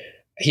 20.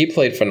 He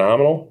played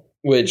phenomenal.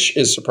 which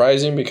is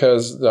surprising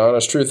because the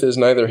honest truth is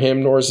neither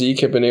him nor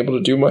Zeke have been able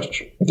to do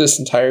much this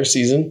entire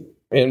season,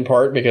 in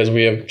part because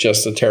we have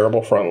just a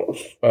terrible front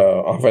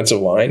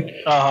offensive line.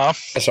 Uh-huh.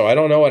 So I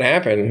don't know what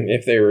happened,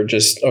 if they were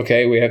just,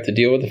 okay, we have to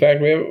deal with the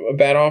fact we have a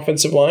bad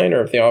offensive line,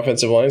 or if the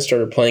offensive line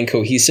started playing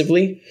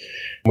cohesively,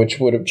 which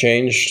would have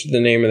changed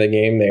the name of the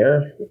game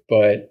there.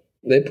 But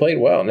they played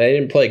well, and they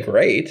didn't play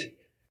great.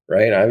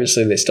 Right.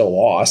 Obviously, they still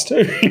lost.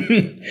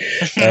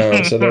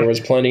 So there was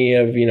plenty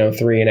of,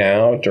 3 and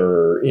out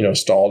or,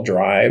 stalled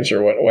drives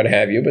or what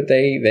have you. But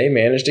they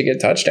managed to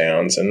get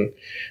touchdowns and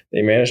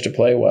they managed to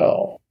play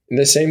well. And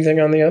the same thing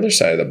on the other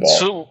side of the ball.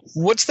 So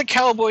what's the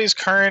Cowboys'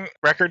 current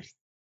record?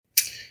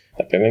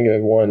 I think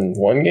they've won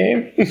one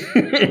game.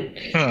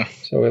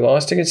 So we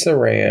lost against the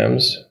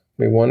Rams.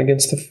 We won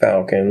against the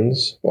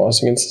Falcons.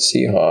 Lost against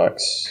the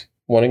Seahawks.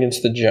 Won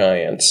against the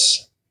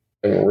Giants.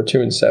 We're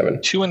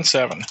 2-7.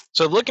 2-7.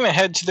 So looking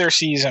ahead to their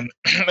season,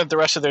 the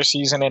rest of their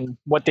season, and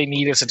what they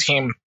need as a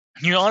team,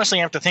 you honestly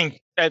have to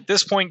think at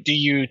this point: do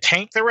you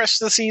tank the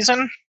rest of the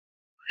season,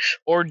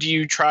 or do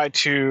you try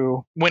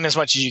to win as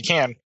much as you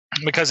can?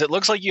 Because it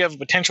looks like you have a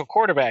potential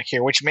quarterback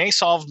here, which may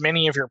solve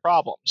many of your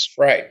problems.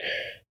 Right.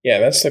 Yeah,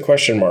 that's the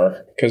question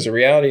mark. Because the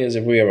reality is,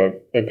 if we have a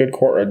good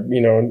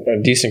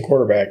a decent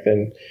quarterback,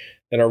 then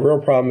our real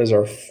problem is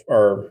our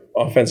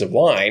offensive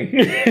line.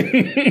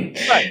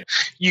 Right.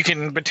 You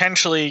can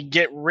potentially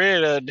get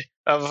rid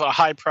of a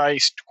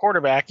high-priced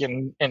quarterback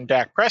in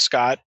Dak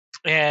Prescott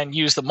and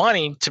use the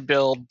money to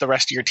build the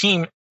rest of your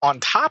team, on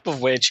top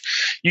of which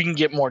you can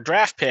get more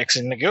draft picks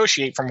and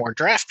negotiate for more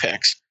draft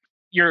picks.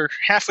 You're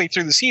halfway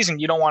through the season.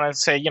 You don't want to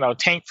say,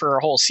 tank for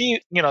a whole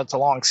season, it's a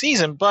long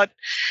season, but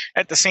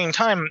at the same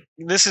time,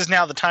 this is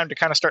now the time to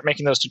kind of start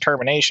making those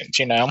determinations,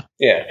 Yeah.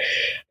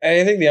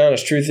 I think the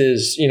honest truth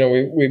is,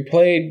 we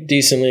played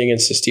decently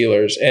against the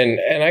Steelers, and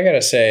I got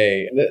to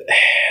say that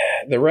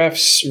the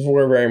refs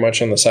were very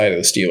much on the side of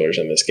the Steelers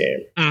in this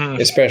game,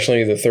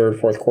 especially the third,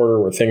 fourth quarter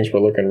where things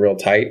were looking real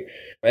tight.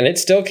 And it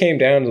still came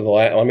down to the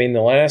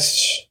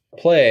last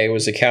play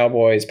was the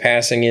Cowboys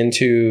passing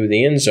into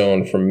the end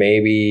zone from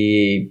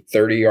maybe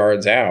 30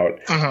 yards out.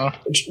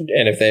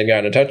 And if they had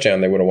gotten a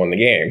touchdown, they would have won the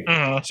game.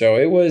 So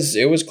it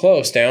was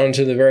close down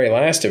to the very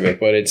last of it,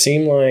 but it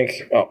seemed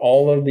like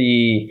all of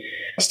the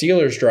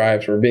Steelers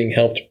drives were being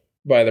helped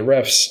by the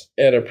refs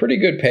at a pretty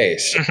good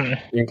pace,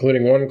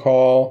 including one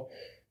call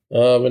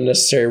of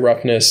unnecessary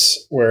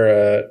roughness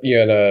where you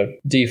had a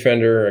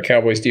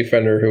Cowboys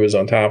defender who was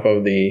on top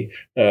of the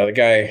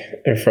guy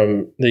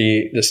from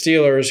the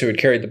Steelers who had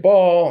carried the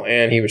ball,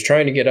 and he was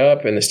trying to get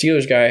up, and the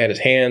Steelers guy had his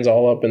hands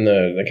all up in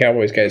the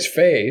Cowboys guy's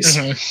face.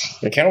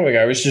 The Cowboy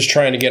guy was just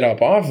trying to get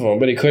up off of him,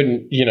 but he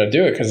couldn't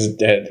do it because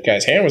the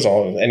guy's hand was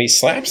all, and he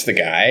slaps the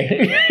guy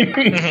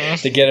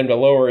to get him to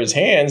lower his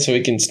hand so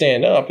he can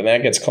stand up, and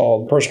that gets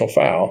called personal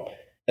foul.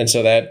 And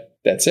so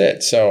that's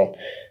it. So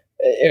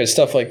it was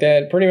stuff like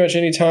that. Pretty much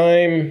any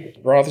time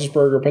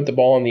Roethlisberger put the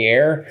ball in the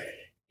air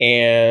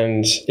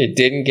and it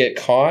didn't get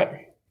caught,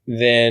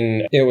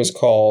 then it was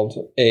called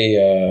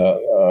a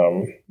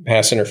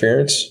pass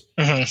interference.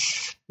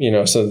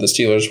 So the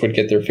Steelers would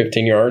get their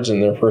 15 yards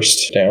and their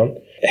first down.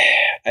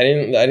 I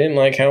didn't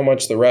like how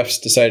much the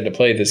refs decided to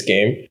play this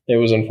game. It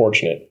was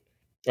unfortunate.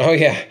 Oh,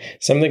 yeah.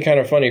 Something kind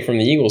of funny from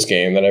the Eagles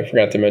game that I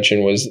forgot to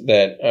mention was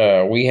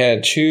that we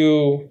had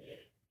two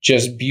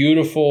just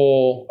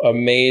beautiful,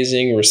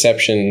 amazing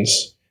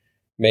receptions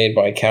made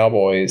by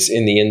Cowboys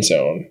in the end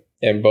zone.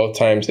 And both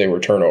times they were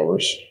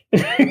turnovers.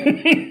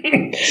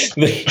 The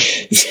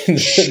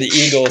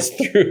Eagles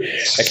threw,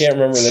 I can't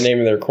remember the name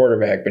of their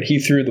quarterback, but he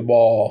threw the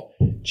ball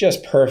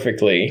just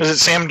perfectly. Was it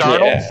Sam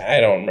Darnold? Yeah, I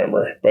don't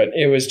remember, but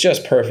it was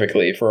just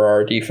perfectly for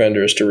our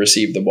defenders to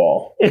receive the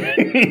ball.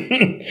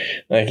 It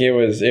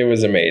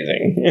was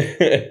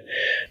amazing.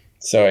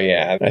 So,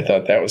 yeah, I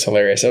thought that was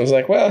hilarious. I was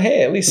like, well,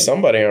 hey, at least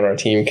somebody on our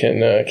team can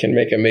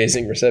make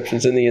amazing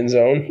receptions in the end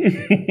zone.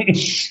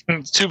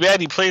 It's too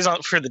bad he plays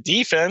for the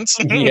defense.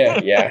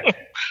 Yeah.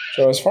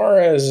 So as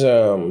far as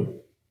the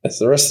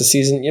rest of the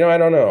season, I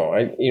don't know.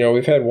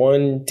 We've had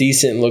one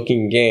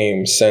decent-looking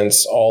game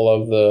since all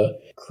of the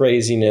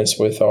craziness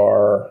with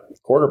our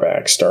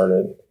quarterback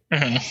started.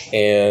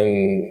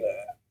 And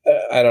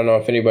I don't know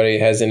if anybody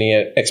has any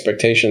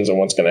expectations on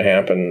what's going to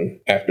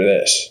happen after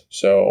this.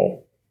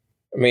 So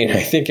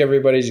I think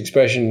everybody's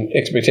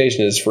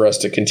expectation is for us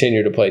to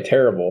continue to play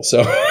terrible.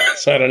 So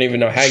I don't even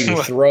know how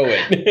you throw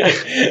it.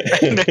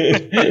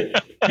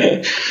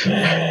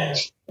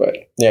 But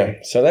yeah,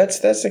 so that's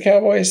the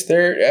Cowboys.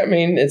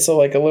 It's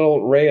like a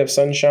little ray of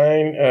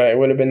sunshine. It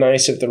would have been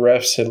nice if the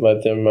refs had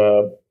let them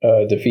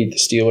defeat the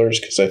Steelers,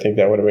 because I think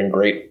that would have been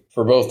great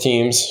for both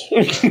teams.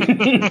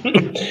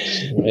 And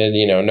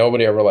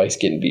nobody ever likes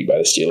getting beat by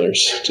the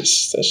Steelers.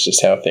 That's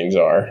just how things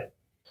are.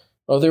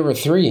 Oh, there were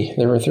three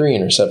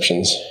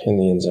interceptions in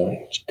the end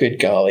zone. Good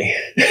golly.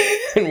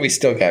 And we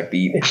still got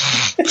beat.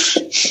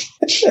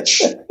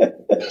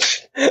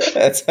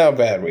 That's how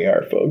bad we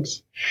are,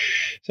 folks.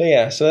 So,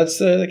 yeah, so that's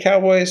the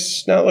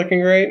Cowboys not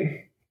looking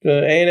great.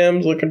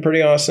 A&M's looking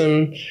pretty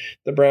awesome.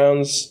 The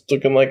Browns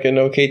looking like an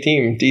okay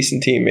team,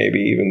 decent team maybe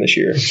even this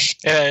year.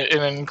 In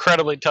an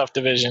incredibly tough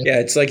division. Yeah,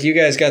 it's like you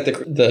guys got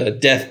the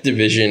death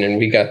division and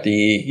we got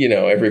the,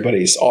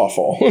 everybody's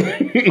awful.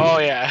 Oh,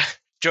 yeah.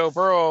 Joe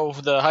Burrow,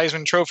 the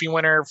Heisman Trophy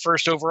winner,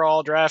 first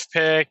overall draft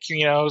pick,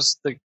 is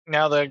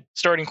now the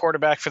starting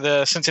quarterback for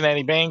the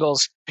Cincinnati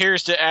Bengals,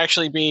 appears to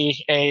actually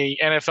be a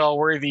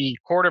NFL-worthy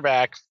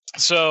quarterback.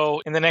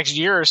 So in the next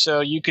year or so,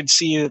 you could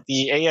see that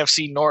the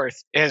AFC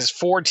North has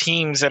 4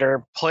 teams that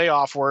are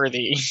playoff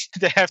worthy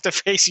that have to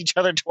face each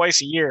other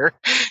twice a year.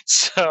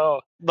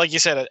 So, like you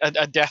said,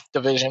 a death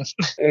division.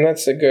 And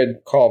that's a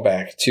good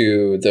callback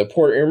to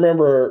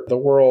remember the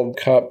World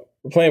Cup.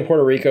 We're playing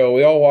Puerto Rico.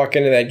 We all walk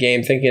into that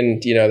game thinking,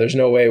 there's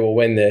no way we'll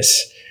win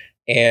this.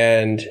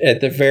 And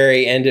at the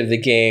very end of the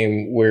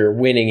game, we're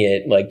winning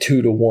it like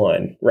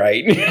 2-1,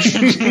 right?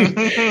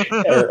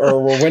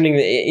 or we're winning,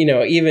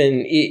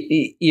 even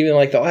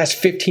like the last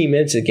 15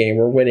 minutes of the game,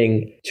 we're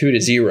winning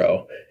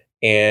 2-0.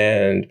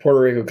 And Puerto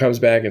Rico comes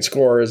back and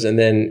scores. And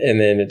then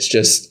it's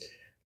just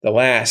the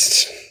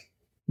last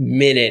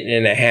minute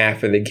and a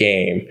half of the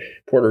game,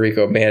 Puerto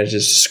Rico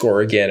manages to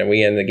score again, and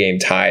we end the game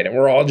tied. And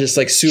we're all just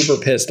like super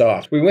pissed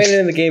off. We went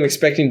into the game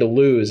expecting to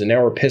lose, and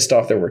now we're pissed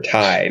off that we're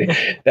tied.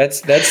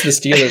 That's the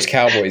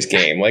Steelers-Cowboys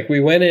game. Like, we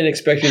went in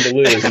expecting to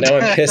lose, and now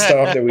I'm pissed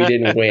off that we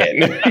didn't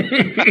win.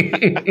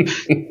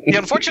 The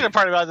unfortunate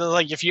part about it is,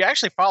 like, if you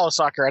actually follow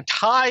soccer, a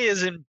tie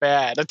isn't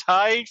bad. A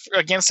tie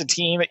against a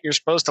team that you're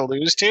supposed to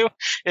lose to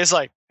is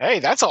like, hey,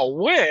 that's a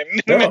win.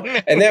 No,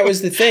 and that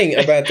was the thing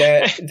about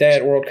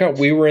that World Cup.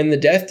 We were in the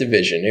death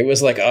division. It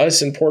was like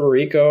us and Puerto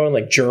Rico and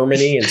like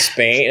Germany and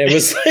Spain. It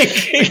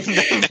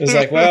was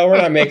like, well, we're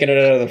not making it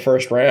out of the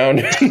first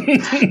round. And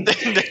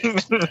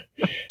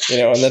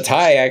the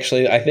tie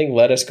actually, I think,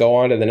 let us go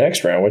on to the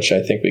next round, which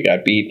I think we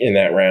got beat in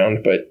that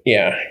round. But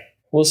yeah,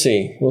 we'll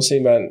see. We'll see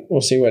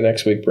what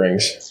next week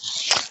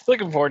brings.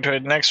 Looking forward to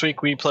it. Next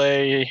week we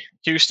play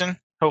Houston.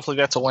 Hopefully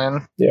that's a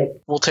win.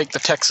 Yep. We'll take the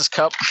Texas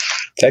Cup.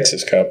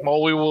 Texas Cup.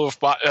 Well, we will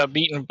have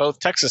beaten both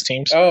Texas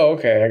teams. Oh,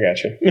 okay. I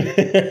got you.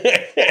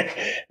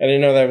 I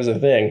didn't know that was a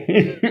thing.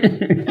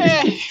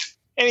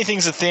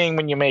 Anything's a thing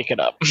when you make it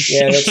up.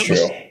 Yeah, that's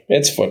true.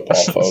 It's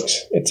football,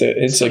 folks.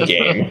 It's a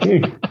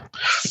game.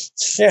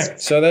 Yeah,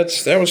 so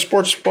that was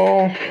sports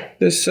ball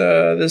this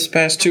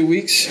past 2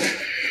 weeks.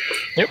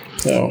 Yep.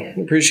 So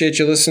appreciate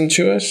you listening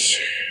to us.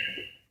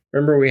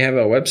 Remember, we have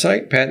a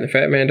website,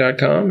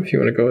 patandthefatman.com. If you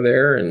want to go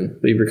there and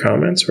leave your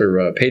comments.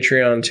 We're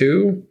Patreon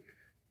too.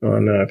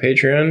 On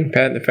Patreon,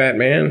 Pat and the Fat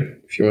Man.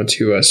 If you want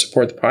to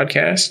support the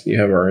podcast, you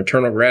have our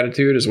eternal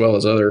gratitude as well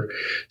as other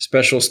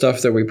special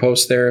stuff that we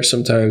post there,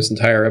 sometimes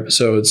entire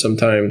episodes,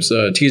 sometimes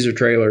teaser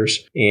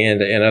trailers,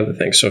 and other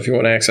things. So if you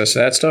want access to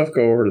that stuff,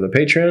 go over to the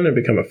Patreon and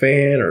become a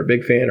fan or a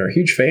big fan or a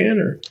huge fan.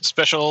 Or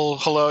special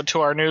hello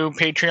to our new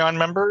Patreon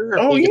member.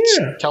 Oh,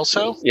 yeah.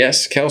 Kelso.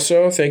 Yes,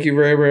 Kelso. Thank you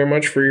very, very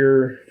much for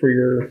your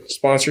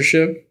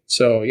sponsorship.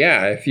 So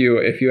yeah, if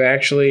you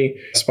actually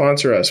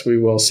sponsor us, we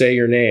will say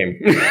your name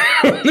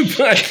on the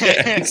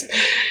podcast.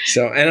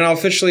 So, and I'll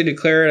officially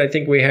declare it. I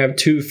think we have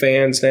 2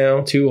 fans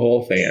now, 2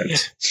 whole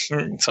fans.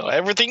 So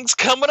everything's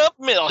coming up,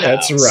 Millhouse.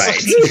 That's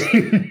right.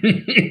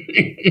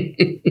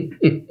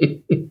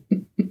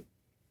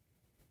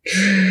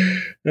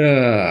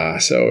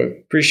 So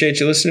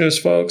appreciate you listening to us,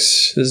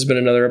 folks. This has been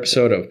another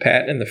episode of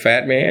Pat and the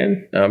Fat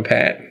Man. I'm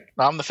Pat.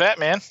 I'm the Fat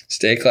Man.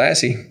 Stay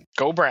classy.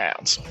 Go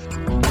Browns.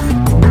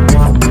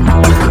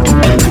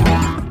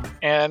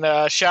 And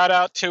shout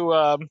out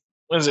to,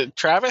 was it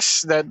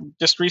Travis that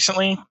just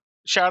recently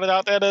shouted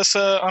out at us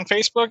on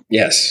Facebook?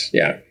 Yes.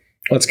 Yeah.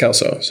 Well, it's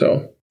Kelso.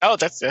 So. Oh,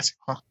 that's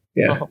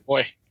yeah. Oh,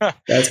 boy.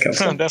 That's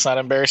Kelso. That's not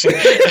embarrassing.